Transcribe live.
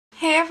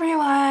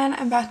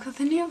I'm back with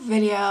a new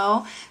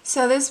video.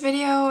 So this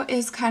video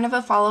is kind of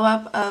a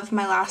follow-up of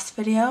my last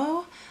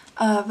video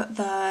of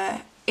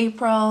the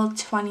April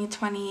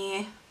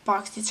 2020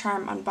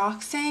 Boxycharm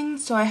unboxing.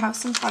 So I have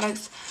some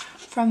products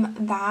from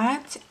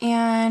that,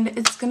 and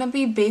it's gonna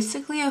be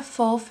basically a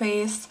full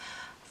face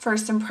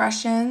first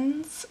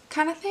impressions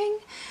kind of thing.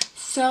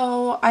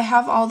 So I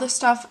have all the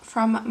stuff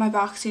from my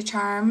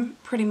Boxycharm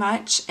pretty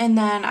much, and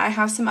then I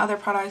have some other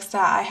products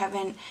that I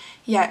haven't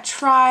yet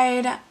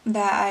tried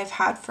that I've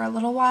had for a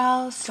little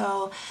while,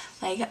 so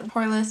like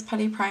Poreless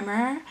Putty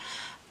Primer.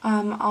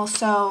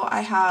 Also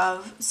I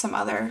have some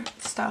other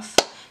stuff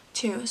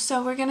too,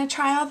 so we're gonna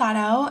try all that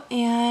out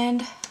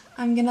and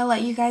I'm gonna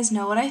let you guys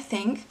know what I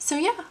think. So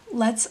yeah,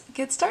 let's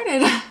get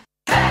started.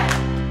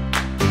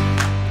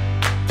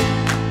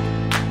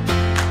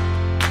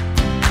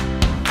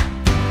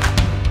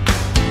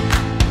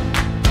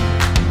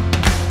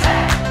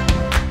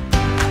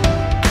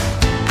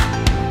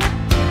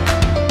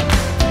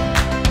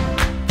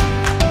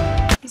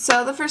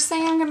 So the first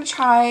thing I'm going to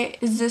try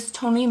is this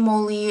Tony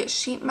Moly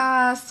sheet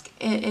mask.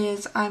 It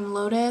is I'm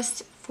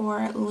Lotus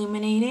for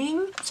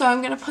illuminating. So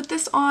I'm going to put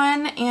this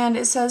on, and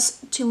it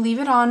says to leave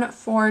it on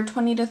for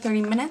 20 to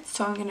 30 minutes.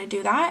 So I'm going to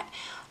do that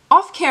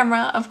off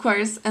camera, of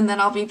course, and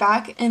then I'll be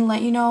back and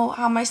let you know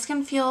how my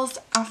skin feels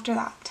after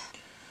that.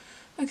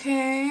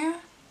 Okay,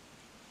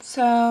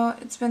 so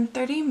it's been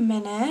 30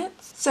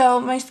 minutes. So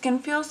my skin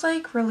feels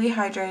like really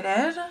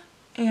hydrated,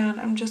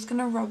 and I'm just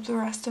gonna rub the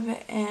rest of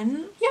it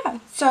in. Yeah,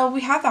 so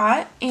we have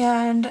that,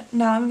 and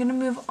now I'm gonna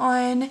move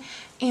on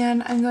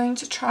and I'm going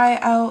to try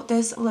out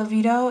this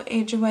Lavito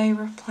Age Away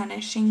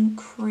Replenishing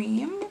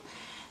Cream,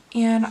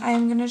 and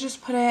I'm gonna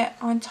just put it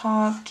on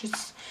top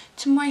just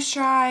to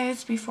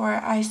moisturize before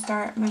I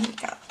start my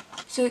makeup.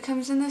 So it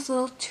comes in this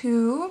little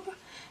tube,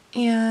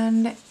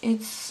 and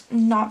it's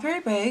not very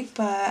big,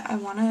 but I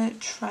want to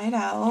try it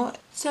out.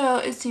 So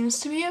it seems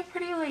to be a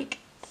pretty like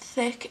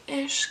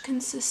thick-ish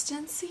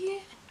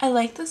consistency. I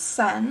like the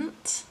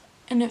scent,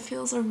 and it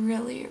feels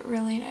really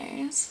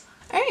nice.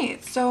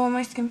 Alright, so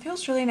my skin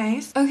feels really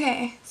nice.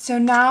 Okay, so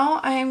now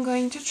I am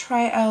going to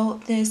try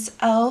out this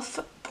e.l.f.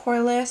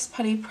 Poreless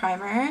Putty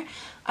Primer.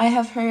 I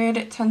have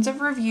heard tons of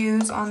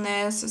reviews on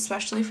this,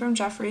 especially from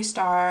Jeffree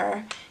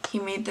Star. He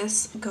made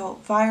this go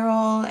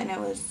viral and it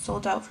was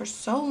sold out for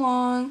so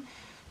long,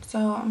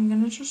 so I'm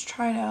gonna just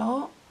try it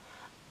out.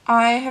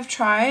 I have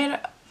tried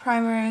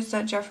primers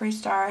that Jeffree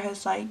Star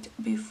has liked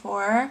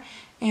before,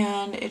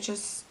 and it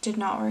just did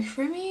not work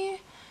for me.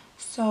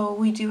 So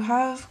we do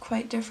have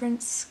quite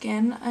different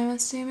skin, I'm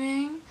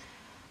assuming.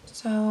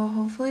 So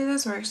hopefully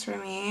this works for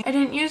me. I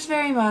didn't use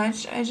very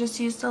much. I just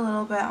used a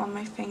little bit on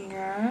my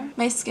finger.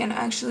 My skin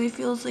actually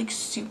feels like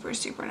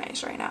super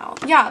nice right now.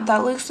 Yeah,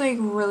 that looks like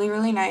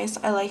really nice.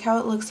 I like how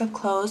it looks up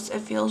close. It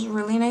feels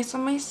really nice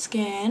on my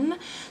skin.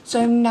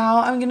 So now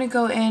I'm gonna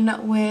go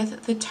in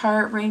with the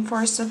Tarte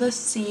Rainforest of the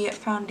Sea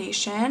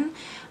foundation.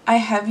 I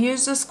have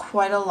used this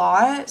quite a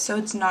lot, so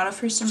it's not a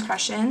first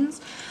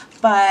impressions,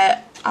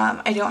 but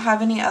I don't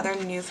have any other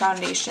new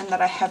foundation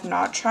that I have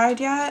not tried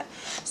yet,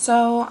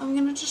 so I'm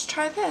gonna just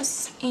try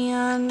this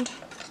and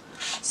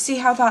see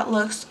how that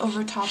looks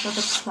over top of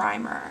the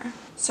primer.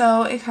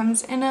 So it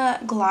comes in a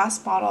glass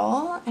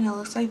bottle, and it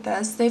looks like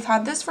this. They've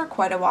had this for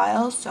quite a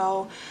while,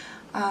 so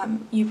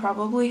you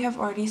probably have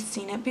already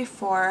seen it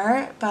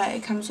before, but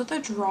it comes with a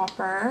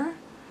dropper.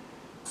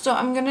 So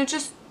I'm gonna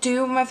just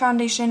do my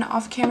foundation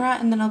off camera,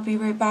 and then I'll be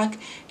right back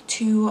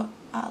to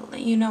let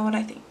you know what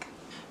I think.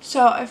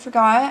 So I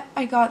forgot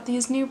I got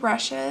these new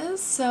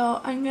brushes,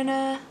 so I'm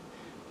gonna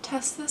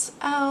test this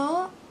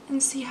out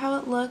and see how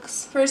it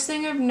looks. First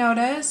thing I've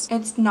noticed,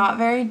 it's not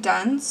very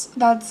dense.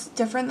 That's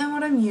different than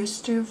what I'm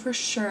used to for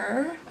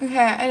sure. Okay,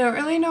 I don't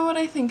really know what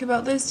I think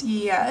about this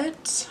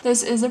yet.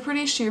 This is a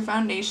pretty sheer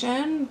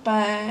foundation,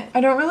 but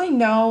I don't really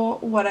know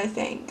what I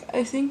think.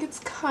 I think it's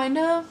kind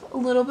of a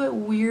little bit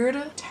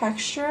weird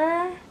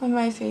texture on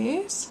my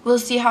face. We'll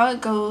see how it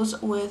goes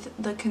with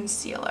the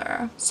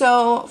concealer.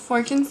 So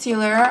for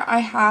concealer, I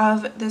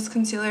have this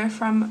concealer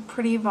from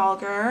Pretty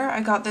Vulgar.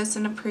 I got this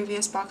in a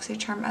previous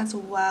Boxycharm as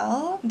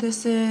well.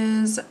 This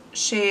is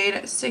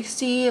shade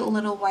 60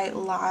 Little White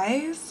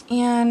Lies,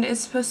 and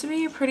it's supposed to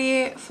be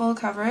pretty full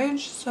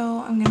coverage, so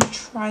I'm gonna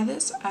try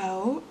this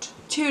out.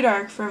 Too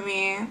dark for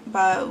me,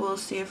 but we'll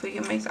see if we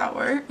can make that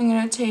work. I'm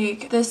gonna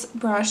take this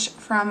brush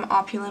from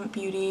Opulent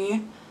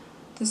Beauty.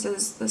 This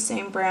is the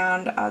same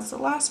brand as the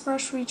last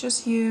brush we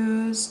just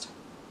used.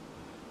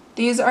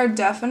 These are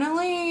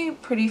definitely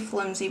pretty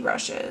flimsy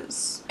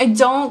brushes. I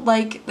don't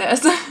like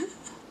this.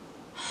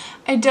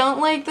 I don't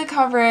like the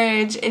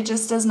coverage. It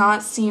just does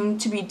not seem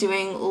to be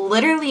doing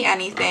literally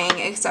anything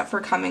except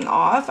for coming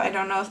off. I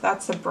don't know if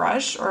that's the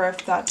brush or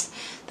if that's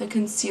the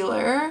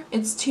concealer.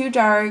 It's too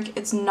dark.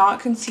 It's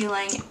not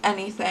concealing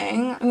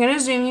anything. I'm going to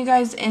zoom you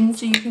guys in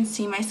so you can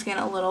see my skin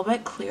a little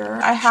bit clearer.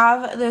 I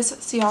have this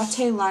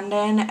Ciate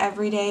London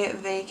Everyday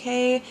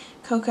Vacay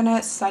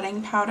Coconut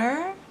Setting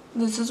Powder.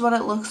 This is what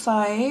it looks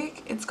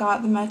like. It's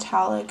got the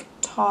metallic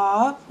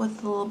top with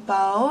the little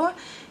bow,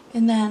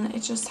 And then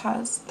it just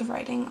has the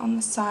writing on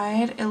the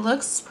side. It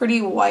looks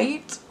pretty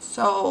white,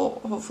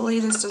 so hopefully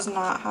this does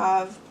not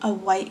have a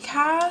white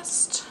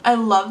cast. I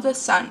love the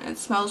scent. It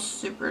smells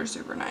super,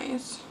 super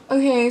nice.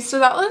 Okay, so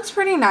that looks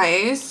pretty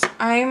nice.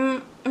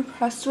 I'm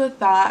impressed with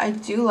that. I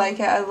do like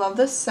it. I love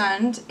the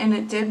scent, and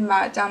it did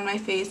matte down my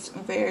face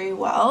very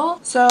well.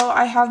 So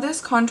I have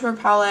this contour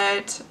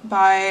palette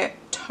by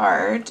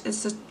Tarte.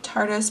 It's the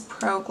Tarte's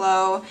Pro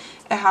Glow.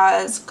 It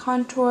has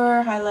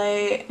contour,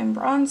 highlight, and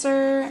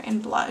bronzer,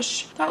 and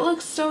blush. That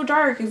looks so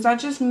dark. Is that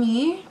just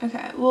me?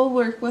 Okay, we'll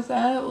work with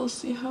it. We'll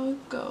see how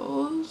it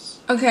goes.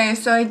 Okay,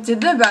 so I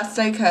did the best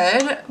I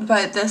could,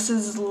 but this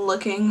is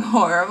looking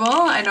horrible.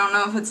 I don't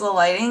know if it's the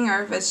lighting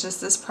or if it's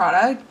just this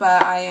product,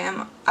 but I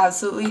am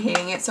absolutely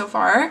hating it so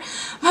far.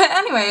 But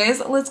anyways,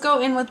 let's go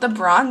in with the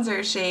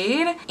bronzer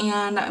shade,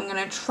 and I'm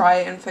gonna try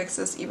and fix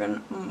this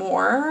even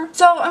more.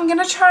 So I'm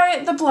gonna try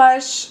the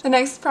blush. The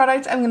next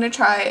product I'm gonna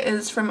try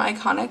is from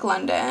Iconic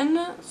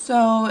London.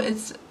 So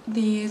it's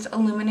these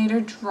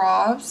illuminator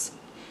drops,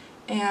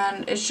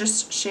 and it's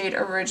just shade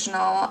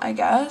Original, I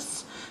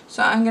guess.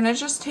 So I'm going to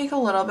just take a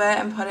little bit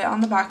and put it on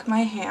the back of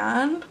my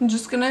hand. I'm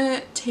just going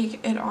to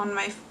take it on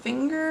my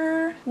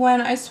finger. When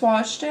I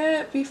swatched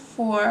it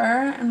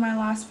before in my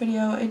last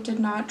video, it did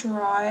not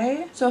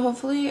dry. So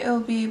hopefully it'll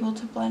be able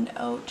to blend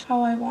out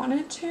how I want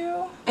it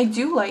to. I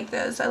do like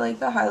this. I like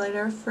the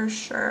highlighter for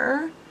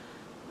sure.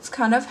 It's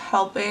kind of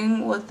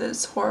helping with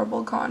this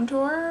horrible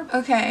contour.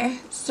 Okay,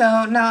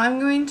 so now I'm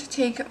going to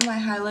take my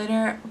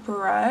highlighter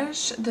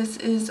brush. This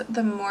is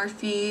the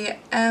Morphe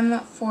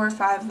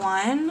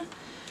M451.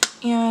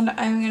 And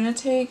I'm going to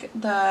take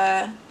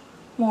the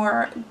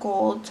more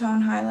gold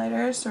tone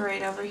highlighter, so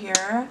right over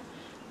here,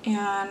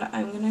 and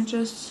I'm going to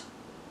just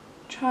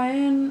try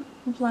and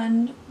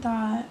blend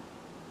that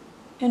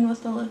in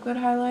with the liquid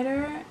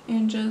highlighter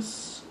and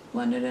just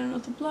blend it in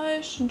with the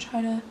blush and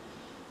try to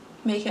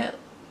make it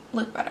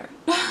look better.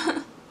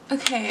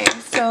 Okay,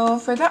 so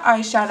for the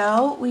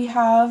eyeshadow, we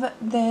have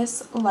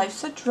this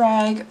Life's a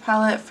Drag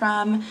palette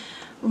from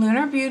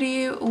Lunar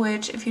Beauty,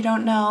 which if you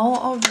don't know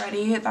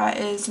already, that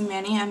is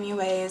Manny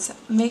MUA's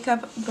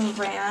makeup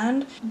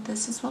brand.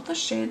 This is what the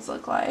shades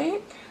look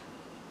like.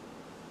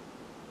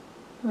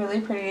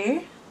 Really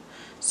pretty.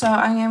 So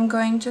I am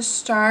going to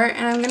start,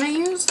 and I'm going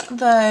to use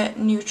the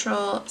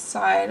neutral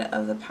side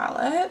of the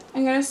palette.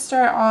 I'm going to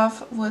start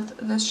off with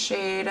the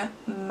shade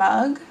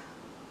Mug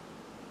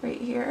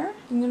right here.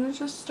 I'm going to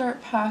just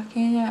start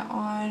packing it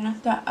on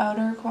the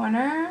outer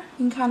corner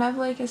in kind of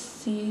like a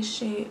C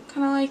shape,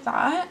 kind of like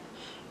that.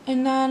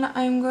 And then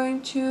I'm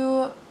going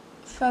to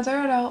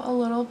feather it out a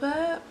little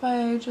bit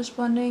by just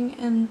blending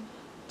in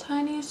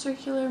tiny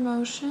circular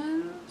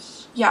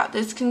motions. Yeah,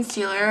 this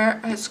concealer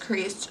has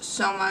creased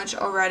so much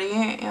already,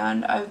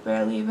 and I've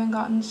barely even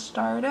gotten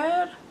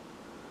started.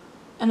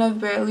 And I've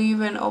barely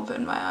even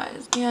opened my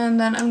eyes. And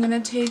then I'm going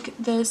to take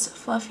this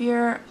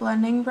fluffier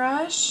blending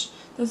brush.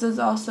 This is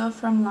also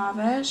from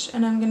Lavish,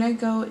 and I'm going to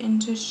go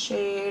into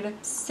shade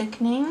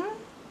Sickening.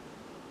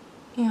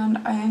 And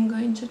I am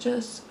going to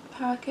just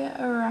pack it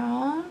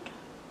around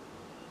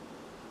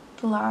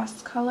the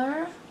last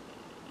color,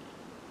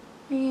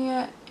 bringing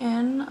it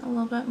in a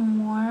little bit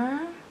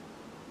more,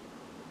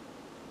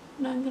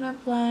 and I'm going to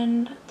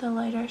blend the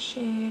lighter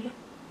shade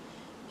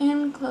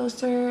in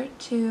closer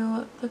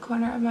to the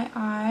corner of my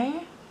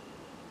eye,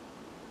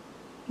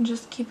 and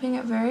just keeping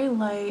it very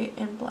light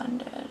and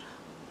blended.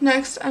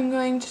 Next, I'm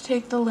going to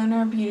take the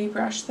Lunar Beauty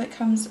brush that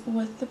comes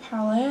with the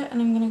palette, and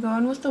I'm going to go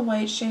in with the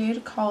white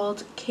shade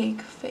called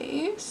Cake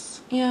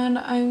Face. And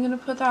I'm going to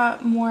put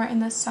that more in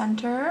the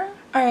center.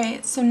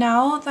 Alright, so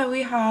now that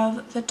we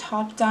have the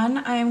top done,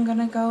 I am going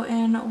to go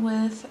in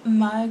with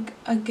Mug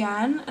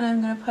again, and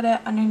I'm going to put it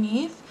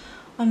underneath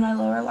on my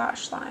lower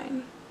lash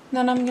line.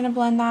 Then I'm going to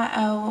blend that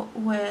out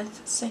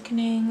with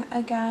Sickening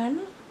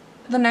again.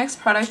 The next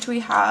product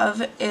we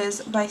have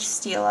is by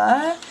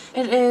Stila.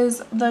 It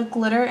is the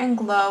Glitter and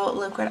Glow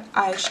Liquid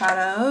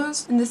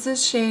Eyeshadows, and this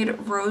is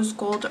shade Rose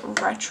Gold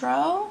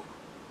Retro.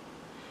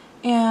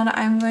 And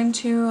I'm going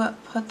to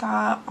put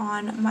that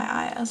on my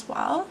eye as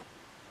well.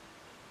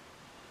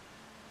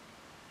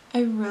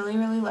 I really,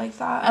 really like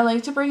that. I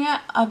like to bring it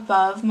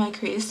above my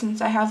crease.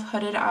 Since I have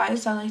hooded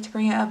eyes, I like to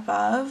bring it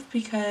above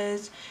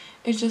because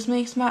it just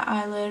makes my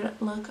eyelid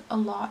look a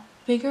lot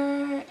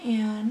bigger,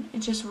 and it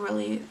just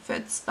really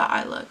fits the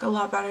eye look a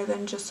lot better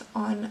than just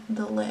on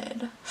the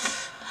lid.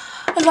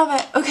 I love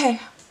it.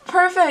 Okay,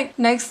 perfect.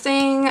 Next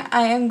thing,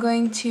 I am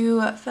going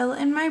to fill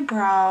in my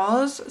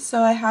brows.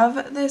 So I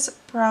have this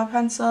brow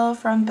pencil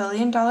from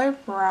Billion Dollar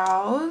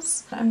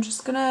Brows. I'm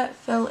just gonna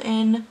fill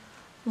in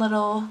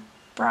little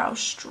brow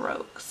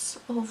strokes.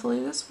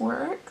 Hopefully this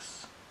works.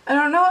 I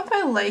don't know if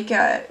I like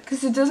it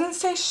because it doesn't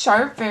stay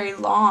sharp very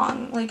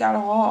long, like at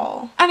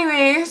all.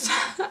 Anyways,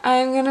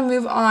 I'm gonna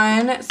move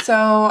on.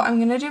 So I'm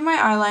gonna do my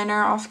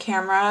eyeliner off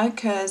camera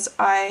because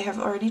I have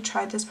already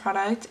tried this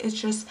product. It's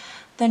just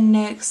the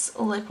NYX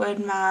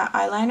Liquid Matte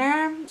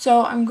Eyeliner.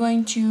 So I'm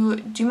going to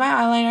do my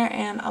eyeliner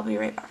and I'll be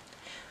right back.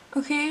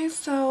 Okay,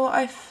 so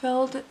I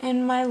filled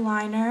in my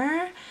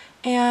liner,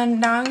 And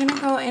now I'm going to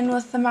go in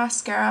with the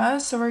mascara.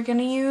 So we're going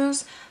to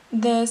use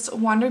this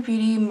Wonder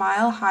Beauty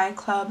Mile High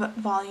Club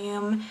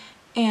Volume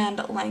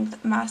and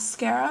Length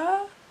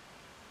Mascara.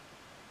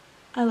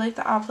 I like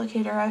the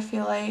applicator. I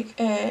feel like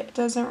it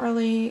doesn't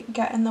really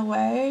get in the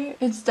way.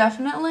 It's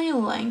definitely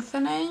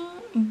lengthening,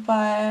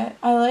 but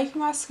I like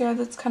mascara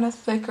that's kind of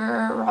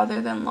thicker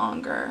rather than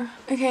longer.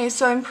 Okay,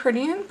 so I'm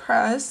pretty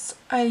impressed.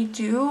 I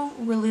do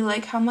really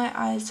like how my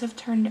eyes have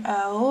turned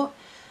out.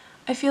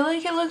 I feel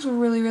like it looks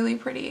really, really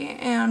pretty,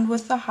 and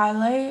with the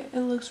highlight,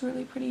 it looks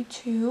really pretty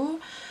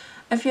too.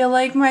 I feel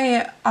like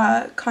my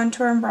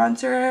contour and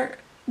bronzer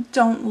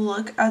don't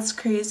look as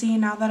crazy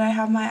now that I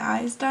have my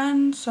eyes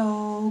done,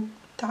 so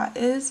that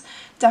is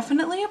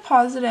definitely a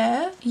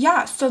positive.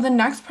 Yeah, so the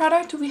next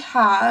product we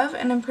have,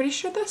 and I'm pretty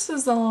sure this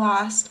is the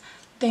last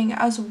thing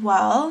as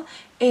well,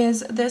 is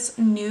this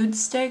Nude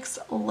Sticks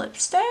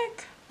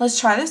lipstick. Let's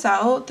try this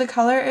out. The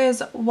color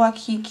is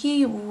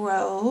Waikiki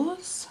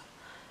Rose,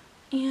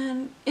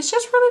 and it's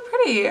just really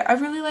pretty. I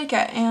really like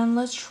it, and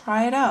let's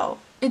try it out.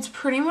 It's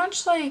pretty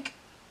much like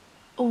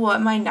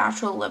what my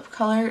natural lip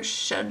color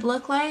should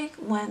look like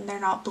when they're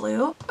not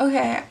blue.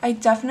 Okay, I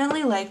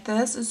definitely like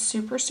this. It's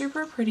super,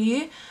 super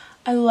pretty.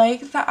 I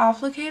like the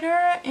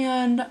applicator,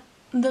 and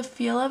the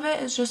feel of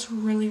it is just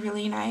really,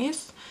 really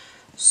nice.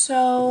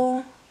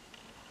 So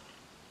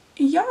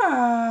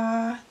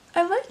yeah,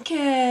 I like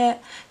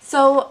it.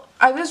 So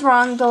I was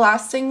wrong. The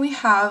last thing we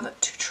have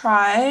to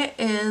try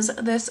is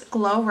this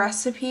Glow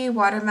Recipe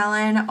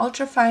Watermelon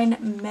Ultrafine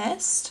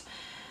Mist.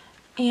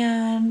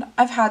 And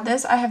I've had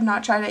this. I have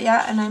not tried it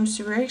yet, and I'm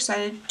super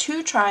excited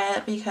to try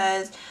it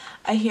because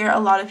I hear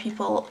a lot of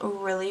people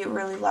really,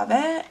 really love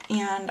it,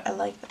 and I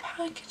like the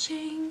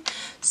packaging.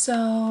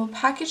 So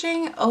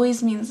packaging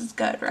always means it's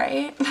good,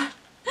 right?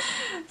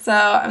 So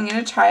I'm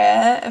gonna try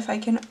it if I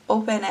can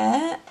open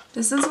it.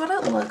 This is what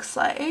it looks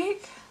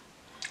like.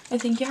 I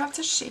think you have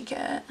to shake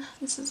it.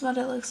 This is what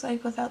it looks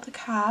like without the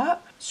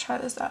cap. Let's try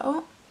this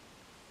out.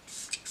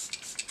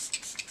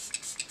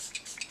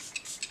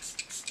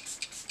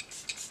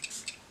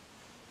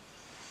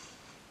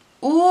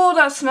 Ooh,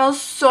 that smells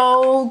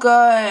so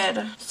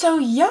good. So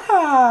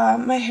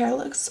yeah, my hair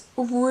looks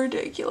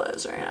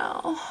ridiculous right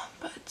now,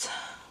 but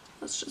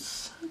let's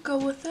just go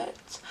with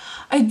it.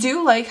 I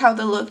do like how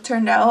the look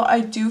turned out. I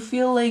do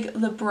feel like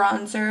the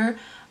bronzer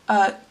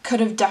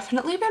could have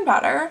definitely been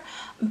better,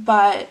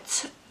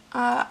 but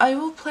I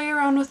will play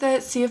around with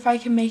it, see if I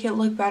can make it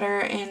look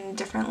better in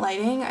different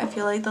lighting. I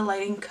feel like the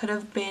lighting could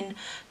have been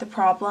the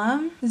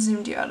problem.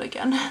 Zoomed you out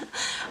again.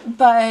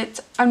 But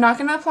I'm not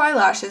going to apply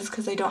lashes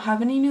because I don't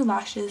have any new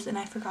lashes and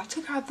I forgot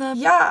to grab them.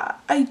 Yeah,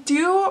 I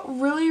do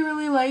really,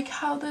 really like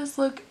how this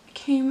look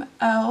came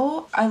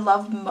out. I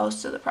love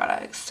most of the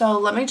products. So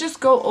let me just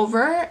go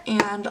over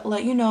and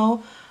let you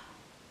know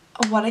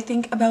what I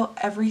think about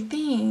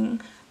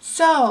everything.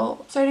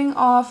 So starting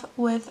off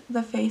with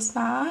the face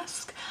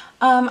mask.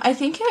 I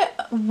think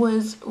it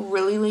was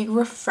really like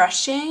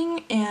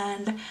refreshing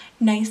and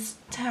nice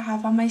to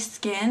have on my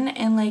skin,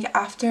 and like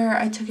after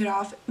I took it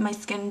off my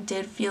skin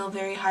did feel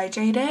very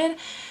hydrated,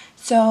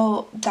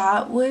 so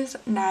that was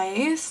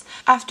nice.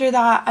 After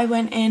that I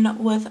went in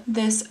with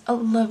this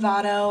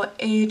Lovato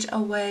Age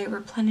Away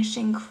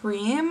Replenishing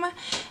Cream,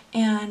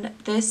 and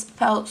this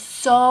felt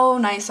so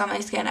nice on my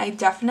skin. I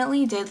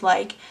definitely did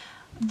like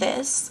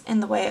this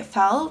and the way it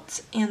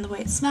felt and the way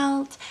it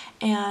smelled,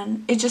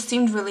 and it just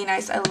seemed really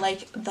nice. I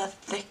like the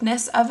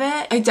thickness of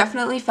it. I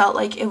definitely felt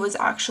like it was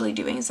actually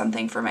doing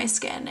something for my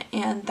skin,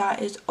 and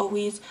that is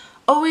always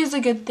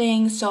a good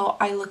thing. So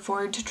I look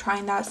forward to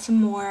trying that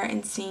some more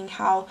and seeing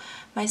how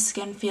my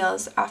skin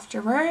feels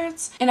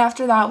afterwards. And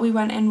after that we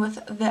went in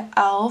with the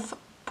e.l.f.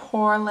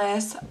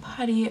 Poreless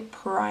Putty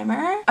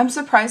Primer. I'm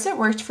surprised it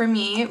worked for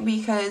me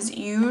because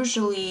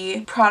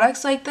usually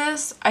products like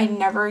this I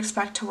never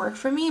expect to work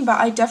for me, but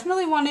I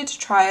definitely wanted to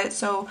try it,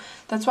 so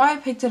that's why I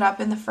picked it up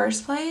in the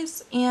first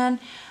place. And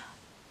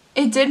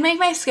it did make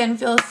my skin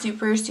feel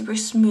super, super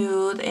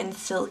smooth and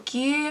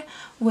silky,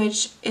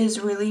 which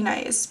is really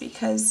nice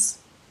because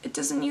it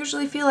doesn't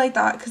usually feel like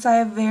that because I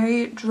have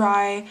very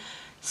dry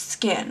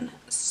skin.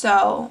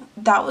 So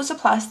that was a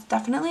plus,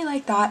 definitely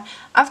like that.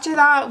 After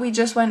that we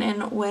just went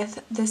in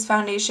with this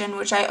foundation,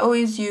 which I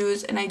always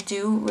use, and I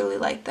do really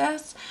like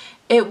this.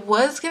 It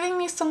was giving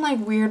me some like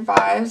weird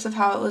vibes of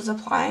how it was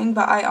applying,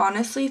 but I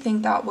honestly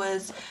think that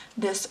was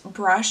this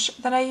brush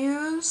that I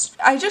used.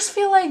 I just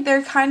feel like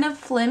they're kind of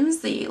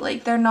flimsy,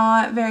 like they're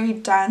not very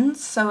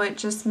dense, so it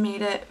just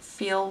made it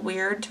feel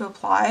weird to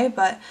apply.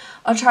 But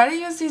I'll try to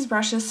use these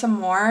brushes some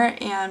more,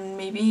 and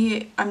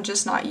maybe I'm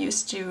just not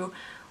used to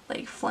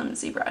like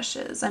flimsy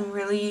brushes. I'm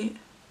really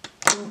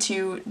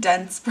into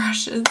dense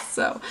brushes,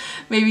 so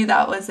maybe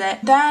that was it.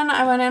 Then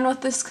I went in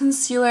with this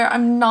concealer.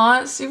 I'm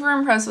not super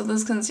impressed with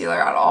this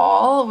concealer at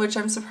all, which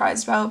I'm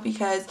surprised about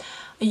because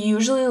I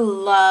usually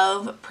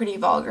love Pretty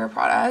Vulgar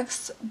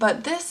products,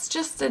 but this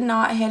just did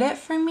not hit it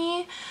for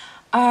me.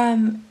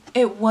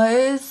 It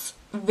was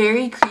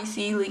very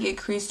creasy, like it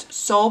creased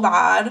so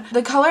bad.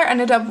 The color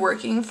ended up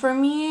working for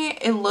me.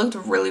 It looked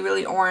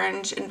really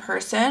orange in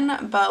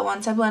person, but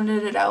once I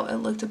blended it out, it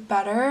looked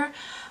better.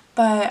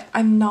 But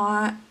I'm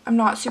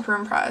not super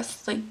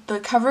impressed. Like,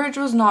 the coverage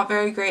was not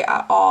very great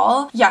at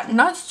all. Yeah,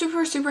 not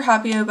super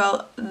happy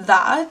about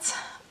that.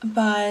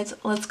 But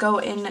let's go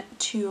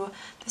into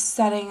the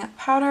setting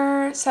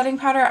powder. Setting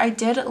powder I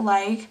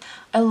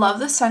love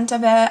the scent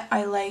of it.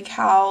 I like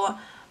how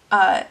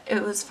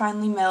it was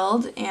finely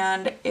milled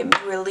and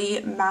it really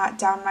matte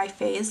down my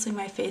face. Like,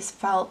 my face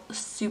felt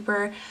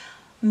super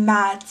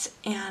matte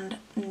and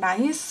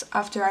nice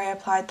after I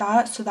applied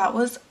that, so that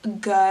was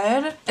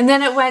good. And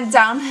then it went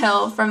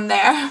downhill from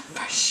there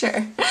for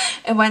sure.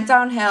 It went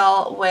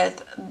downhill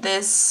with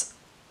this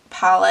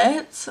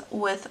palette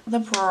with the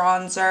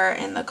bronzer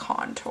and the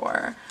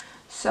contour.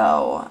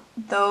 So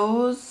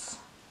those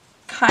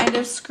kind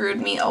of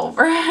screwed me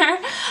over.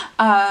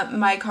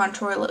 My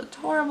contour looked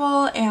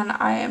horrible and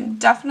I am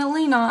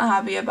definitely not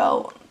happy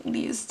about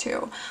these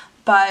two.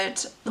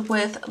 But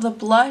with the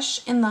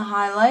blush in the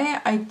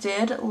highlight, I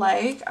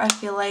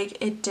feel like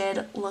it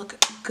did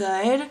look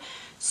good.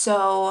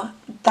 So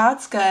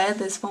that's good.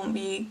 This won't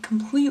be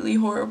completely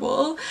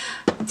horrible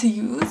to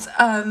use.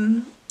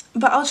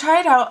 But I'll try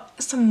it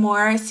out some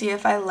more, see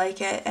if I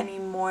like it any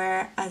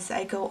more as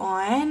I go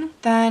on.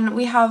 Then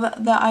we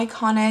have the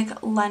iconic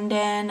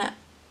London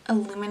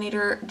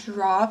illuminator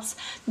drops.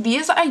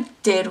 These I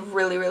did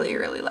really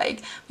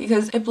like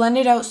because it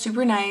blended out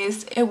super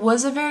nice. It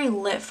was a very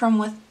lit from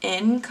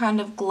within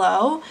kind of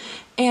glow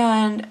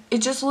and it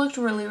just looked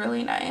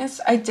really nice.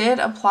 I did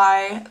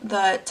apply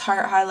the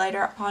Tarte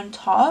highlighter on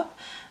top,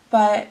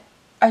 but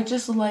I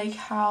just like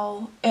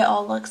how it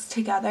all looks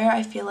together.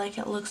 I feel like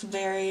it looks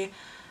very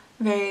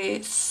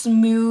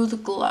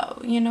smooth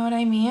glow, you know what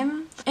I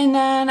mean? And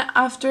then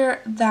after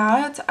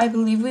that, I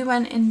believe we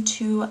went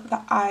into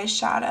the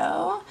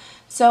eyeshadow.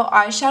 So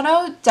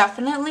eyeshadow,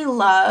 definitely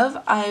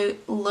love. I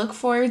look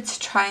forward to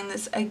trying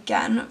this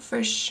again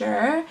for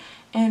sure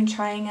and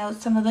trying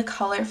out some of the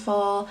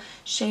colorful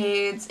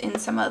shades in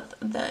some of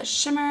the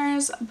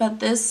shimmers, but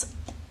this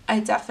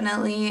I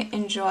definitely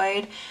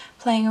enjoyed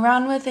playing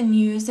around with and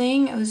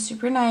using. It was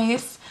super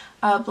nice.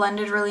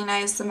 Blended really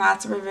nice. The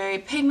mattes were very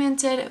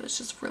pigmented. It was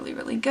just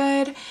really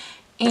good.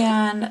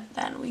 And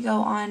then we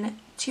go on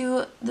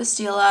to the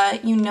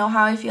Stila. You know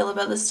how I feel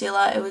about the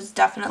Stila. It was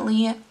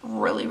definitely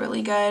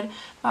really good.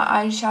 My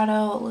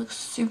eyeshadow looks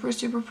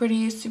super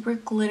pretty, super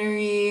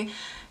glittery,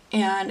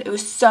 and it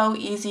was so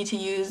easy to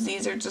use.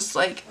 These are just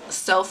like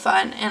so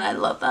fun and I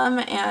love them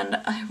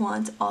and I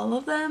want all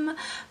of them.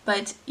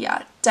 But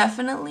yeah,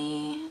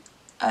 definitely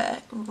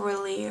a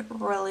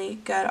really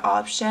good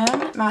option.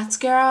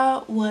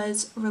 Mascara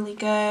was really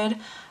good.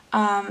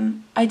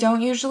 I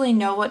don't usually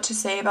know what to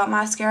say about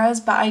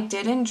mascaras, but I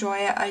did enjoy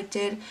it. I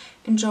did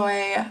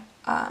enjoy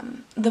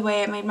the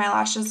way it made my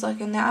lashes look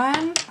in the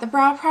end. The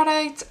brow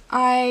product,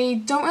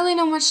 I don't really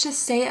know much to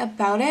say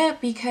about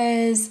it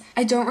because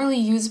I don't really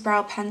use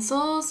brow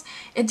pencils.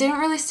 It didn't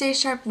really stay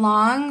sharp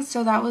long,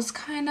 so that was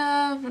kind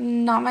of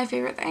not my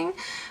favorite thing.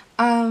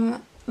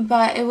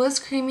 But it was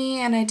creamy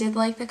and I did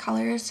like the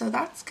color, so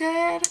that's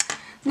good.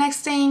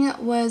 Next thing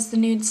was the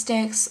Nude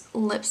Sticks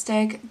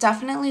lipstick.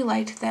 Definitely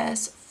liked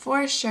this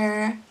for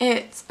sure.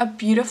 It's a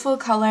beautiful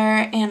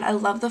color and I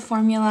love the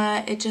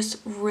formula. It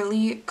just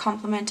really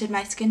complemented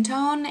my skin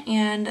tone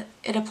and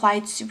it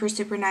applied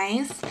super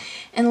nice.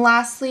 And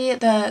lastly,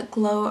 the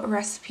Glow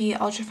Recipe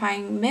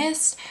Ultrafine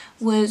Mist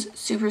was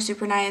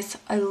super nice.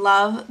 I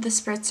love the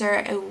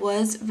spritzer. It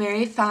was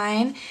very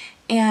fine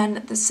and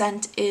the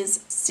scent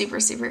is super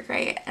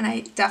great and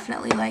I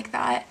definitely like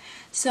that.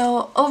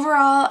 So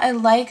overall, I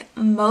like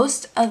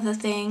most of the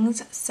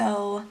things,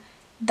 so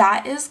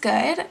that is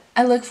good.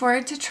 I look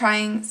forward to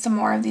trying some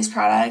more of these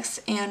products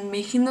and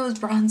making those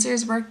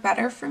bronzers work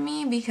better for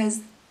me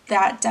because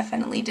that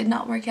definitely did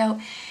not work out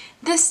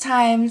this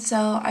time,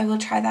 so I will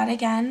try that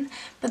again.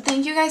 But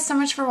thank you guys so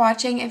much for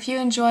watching. If you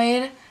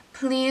enjoyed,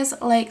 please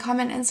like,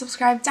 comment, and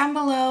subscribe down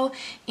below.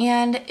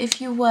 And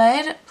if you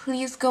would,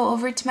 please go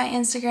over to my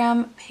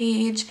Instagram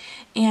page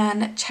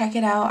and check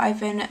it out. I've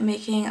been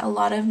making a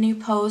lot of new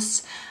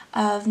posts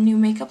of new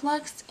makeup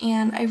looks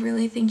and I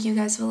really think you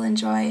guys will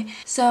enjoy.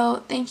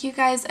 So thank you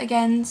guys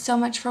again so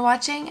much for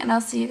watching and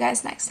I'll see you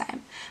guys next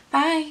time.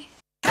 Bye!